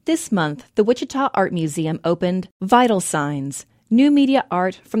This month, the Wichita Art Museum opened Vital Signs, New Media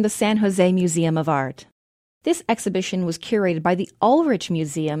Art from the San Jose Museum of Art. This exhibition was curated by the Ulrich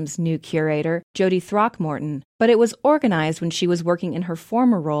Museum's new curator, Jody Throckmorton, but it was organized when she was working in her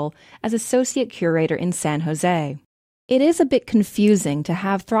former role as associate curator in San Jose. It is a bit confusing to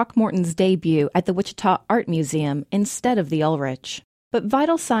have Throckmorton's debut at the Wichita Art Museum instead of the Ulrich. But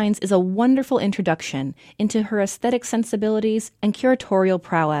Vital Signs is a wonderful introduction into her aesthetic sensibilities and curatorial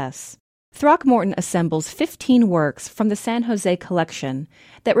prowess. Throckmorton assembles 15 works from the San Jose collection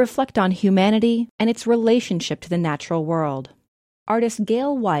that reflect on humanity and its relationship to the natural world. Artist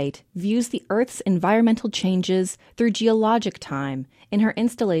Gail White views the Earth's environmental changes through geologic time in her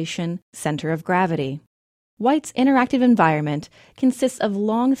installation Center of Gravity. White's interactive environment consists of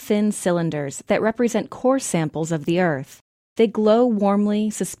long, thin cylinders that represent core samples of the Earth. They glow warmly,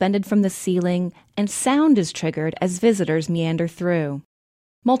 suspended from the ceiling, and sound is triggered as visitors meander through.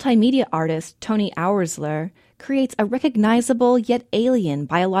 Multimedia artist Tony Auersler creates a recognizable yet alien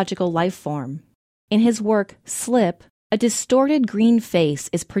biological life form. In his work, Slip, a distorted green face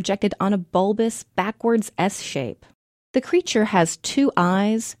is projected on a bulbous, backwards S shape. The creature has 2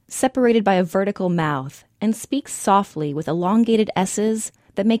 eyes, separated by a vertical mouth, and speaks softly with elongated S's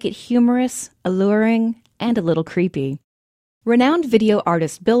that make it humorous, alluring, and a little creepy. Renowned video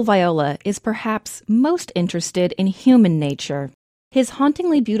artist Bill Viola is perhaps most interested in human nature. His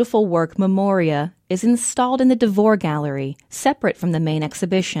hauntingly beautiful work, Memoria, is installed in the DeVore Gallery, separate from the main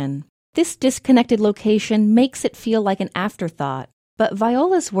exhibition. This disconnected location makes it feel like an afterthought, but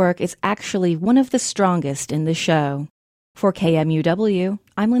Viola's work is actually one of the strongest in the show. For KMUW,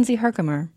 I'm Lindsay Herkimer.